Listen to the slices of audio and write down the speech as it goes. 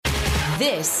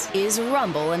This is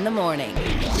Rumble in the Morning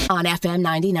on FM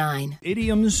 99.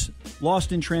 Idioms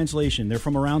lost in translation. They're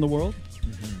from around the world.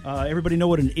 Everybody know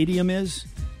what an idiom is?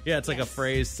 Yeah, it's like a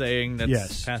phrase saying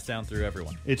that's passed down through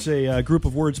everyone. It's a group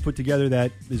of words put together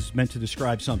that is meant to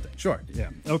describe something. Sure. Yeah.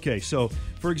 Okay, so,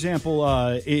 for example,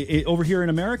 over here in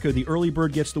America, the early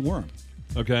bird gets the worm.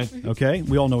 Okay. Okay?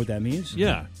 We all know what that means.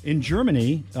 Yeah. In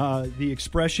Germany, the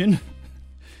expression,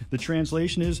 the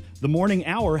translation is, the morning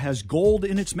hour has gold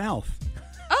in its mouth.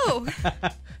 Oh.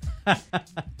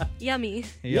 Yummy.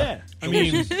 Yeah. I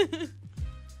mean,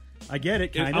 I get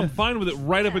it, kind I'm of. fine with it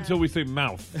right up until we say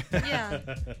mouth. Yeah.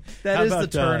 That is the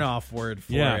about, turn-off word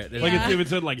for it. Like if it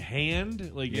said like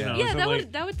hand, like you know, Yeah, so that like,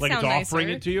 would- that would like sound it's offering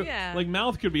nicer. it to you. Yeah. Like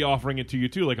mouth could be offering it to you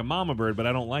too, like a mama bird, but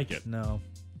I don't like it. No.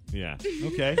 Yeah.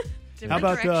 Okay. Different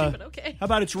direction, but okay. How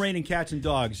about it's raining cats and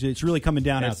dogs? It's really coming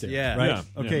down out there. yeah. Right? Yeah.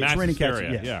 Okay, Yeah. it's Mass raining cats.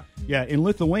 hysteria. Yeah. In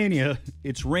Lithuania,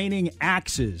 it's raining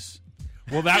axes.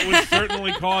 Well, that would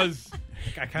certainly cause.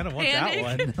 I kind of want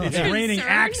Panic. that one. It's raining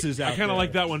Concern? axes out I kind there. of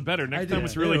like that one better. Next do. time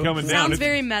it's really Ew. coming down. Sounds It's,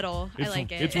 very metal. I it's,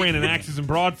 like it. it's raining axes and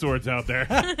broadswords out there.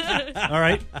 All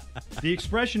right. The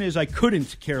expression is I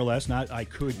couldn't care less, not I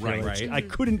could care Right. less. Right. I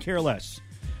couldn't care less.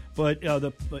 But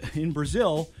in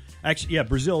Brazil,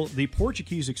 Brazil, the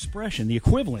Portuguese expression, the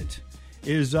equivalent,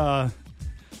 is I'm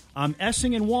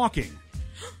essing and walking.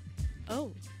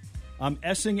 Oh. I'm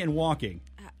essing and walking.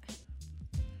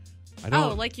 I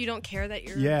don't. Oh, like you don't care that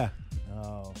you're... Yeah.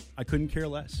 Oh. I couldn't care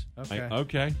less. Okay.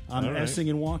 Okay. I'm All right. essing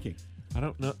and walking. I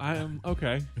don't know. I am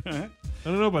okay. I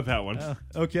don't know about that one.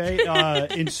 Okay.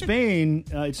 In Spain,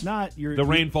 it's not your. The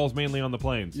rain falls mainly on the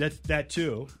plains. That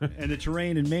too, and the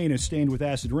terrain in Maine is stained with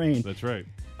acid rain. That's right.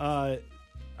 I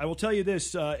will tell you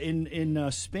this: in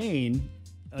Spain,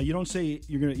 you don't say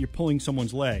you're pulling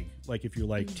someone's leg, like if you're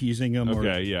like teasing them. Okay, or,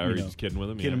 yeah, or you you're know, just kidding with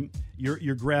them. kid Yeah. 'em.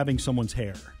 You're grabbing someone's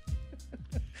hair.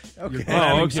 Okay. You're Oh,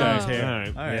 grabbing okay. someone's All hair. right.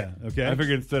 All right. Yeah. Okay. I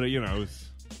figured instead of it was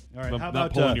All right. I'm How not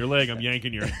about pulling your leg, I'm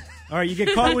yanking your. All right. You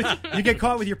get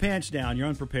caught with your pants down. You're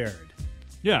unprepared.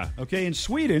 Yeah. Okay. In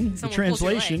Sweden, Someone the pulls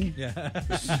your translation. leg.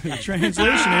 The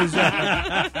translation is.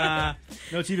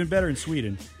 No, it's even better in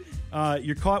Sweden.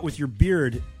 You're caught with your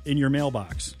beard in your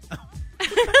mailbox.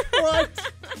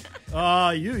 What?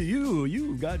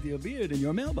 You got your beard in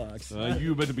your mailbox.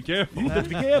 You better be careful. You better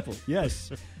be careful.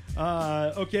 Yes.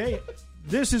 Okay.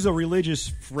 This is a religious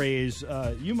phrase.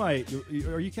 You might.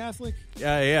 Are you Catholic?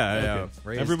 Yeah.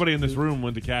 Raised. Everybody in this room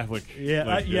went to Catholic.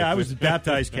 Yeah. I was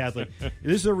baptized Catholic.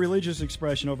 This is a religious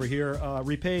expression over here.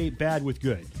 Repay bad with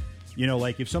good. You know,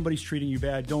 like if somebody's treating you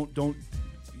bad, don't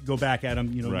go back at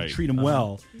them. You know, Right. treat them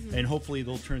well, and hopefully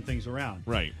they'll turn things around.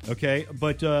 Right. Okay.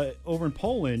 But over in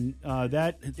Poland,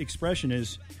 that expression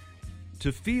is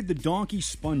to feed the donkey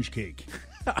sponge cake.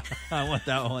 I want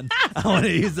that one. I want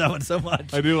to use that one so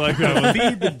much. I do like that one.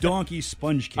 Feed the donkey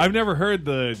sponge cake. I've never heard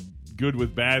the good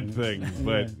with bad thing,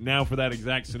 but now for that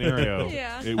exact scenario,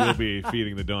 Yeah. it will be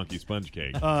feeding the donkey sponge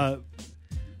cake.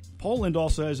 Poland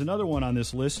also has another one on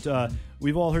this list.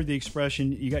 We've all heard the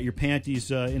expression, you got your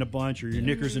panties in a bunch or your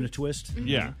knickers in a twist.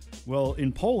 Yeah. Well,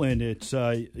 in Poland, it's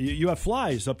you have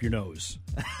flies up your nose.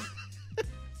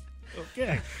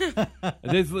 Okay.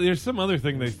 There's some other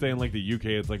thing they say in like the UK.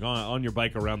 It's like on your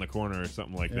bike around the corner or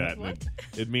something like that. And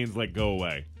it means like go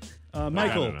away.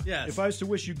 Michael, don't know. Yes. if I was to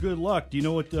wish you good luck, do you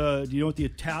know what the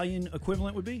Italian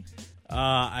equivalent would be?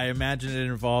 I imagine it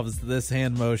involves this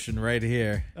hand motion right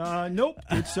here. Nope.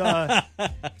 It's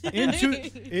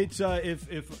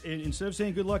if instead of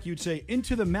saying good luck, you'd say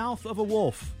into the mouth of a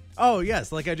wolf. Oh,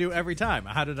 yes, like I do every time.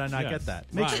 How did I not Yes. get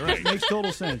that? Makes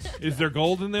total sense. Is there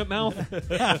gold in that mouth?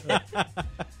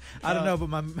 I don't know,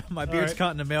 but my beard's right.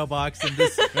 caught in a mailbox, and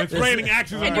this It's raining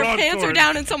axes and And your pants are broadswords.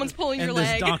 down and some's pulling your and this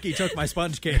leg. donkey took my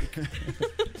sponge cake.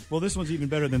 Well, this one's even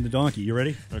better than the donkey. You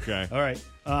ready? Okay. All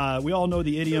right. We all know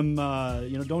the idiom,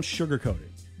 don't sugarcoat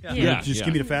it. Yeah. Just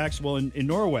give me the facts. Well, in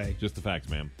Norway, Just the facts,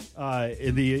 ma'am.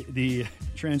 the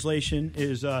translation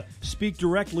is speak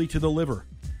directly to the liver.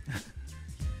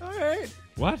 All right.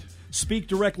 What? Speak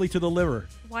directly to the liver.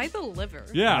 Why the liver?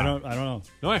 Yeah. I don't know.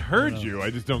 No, I heard you. I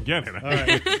just don't get it. All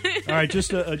right. All right.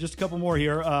 Just a couple more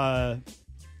here. To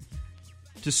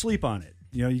sleep on it.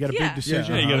 You know, you got a Yeah. big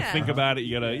decision. Yeah, you got to Yeah. think about it.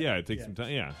 You got to, it takes some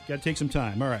time. Yeah. Got to take some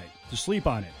time. All right. To sleep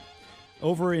on it.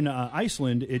 Over in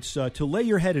Iceland, it's to lay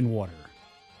your head in water.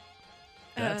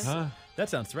 Huh? That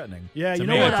sounds threatening. Yeah, To you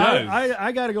me, know what? it does.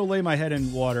 I got to go lay my head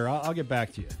in water. I'll get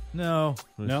back to you. No,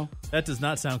 No? that does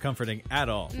not sound comforting at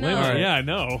all. No. All right. Yeah, I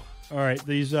know. All right.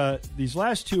 These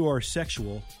last two are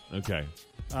sexual. Okay.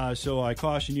 So I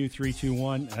caution you, 3, 2,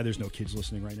 1. There's no kids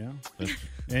listening right now.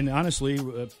 And honestly,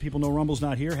 people know Rumble's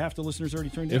not here. Half the listeners already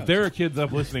turned out. If there are kids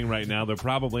up listening right now, they're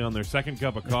probably on their second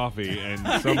cup of coffee and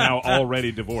somehow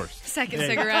already divorced. Second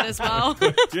cigarette as well.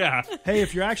 Yeah. Hey,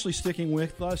 if you're actually sticking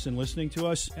with us and listening to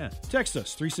us, text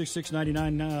us,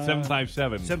 366-99...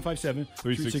 757. 757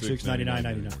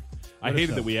 366-9999. I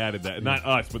hated that we added that. Not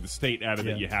us, but the state added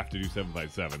that you have to do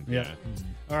 757. Yeah.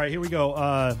 All right, here we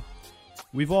go.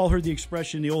 We've all heard the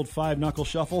expression, the old five-knuckle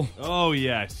shuffle, Oh,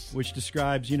 yes. which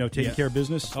describes, taking care of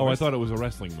business. Oh, I thought it was a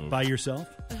wrestling move. By yourself.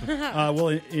 Well,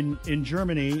 in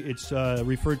Germany, it's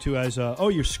referred to as,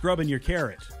 you're scrubbing your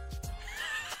carrot.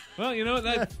 Well, you know,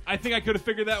 I think I could have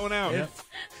figured that one out.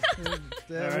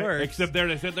 That works. Except there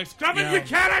they said, like, scrubbing your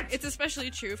carrot! It's especially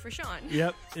true for Sean.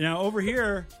 Yep. Now, over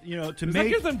here, to Does that make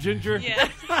give them ginger? Yeah.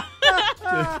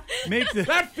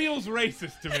 That feels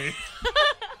racist to me.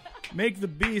 make the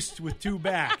beast with two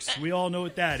backs. We all know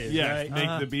what that is, Yes, right?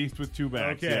 make the beast with two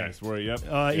backs. Okay. Yes, where, yep.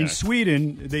 In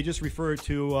Sweden, they just refer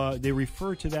to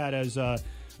that as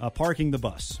parking the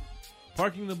bus.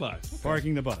 Parking the bus.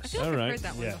 Parking the I bus. feel like All I've right. heard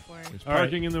that one Yeah. before. It's All right.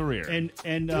 parking in the rear.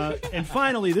 And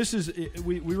finally, this is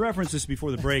we referenced this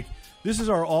before the break. This is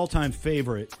our all-time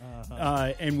favorite,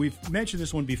 and we've mentioned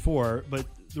this one before, but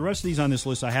the rest of these on this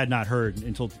list I had not heard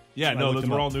until I looked those them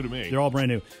were up. all new to me. They're all brand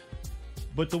new.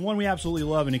 But the one we absolutely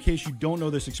love, and in case you don't know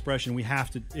this expression, we have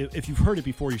to. If you've heard it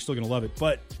before, you're still going to love it.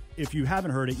 But if you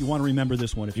haven't heard it, you want to remember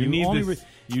this one. If You need only this.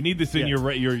 You need this in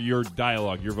your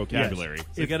dialogue, your vocabulary. Yes.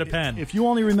 So get a pen. If you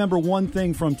only remember one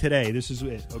thing from today, this is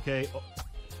it. Okay,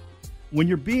 when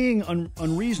you're being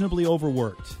unreasonably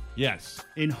overworked Yes.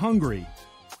 in Hungary,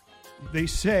 they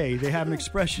have an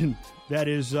expression that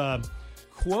is,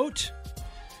 quote,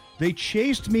 "They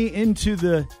chased me into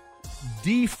the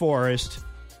deforest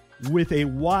with a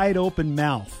wide open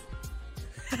mouth."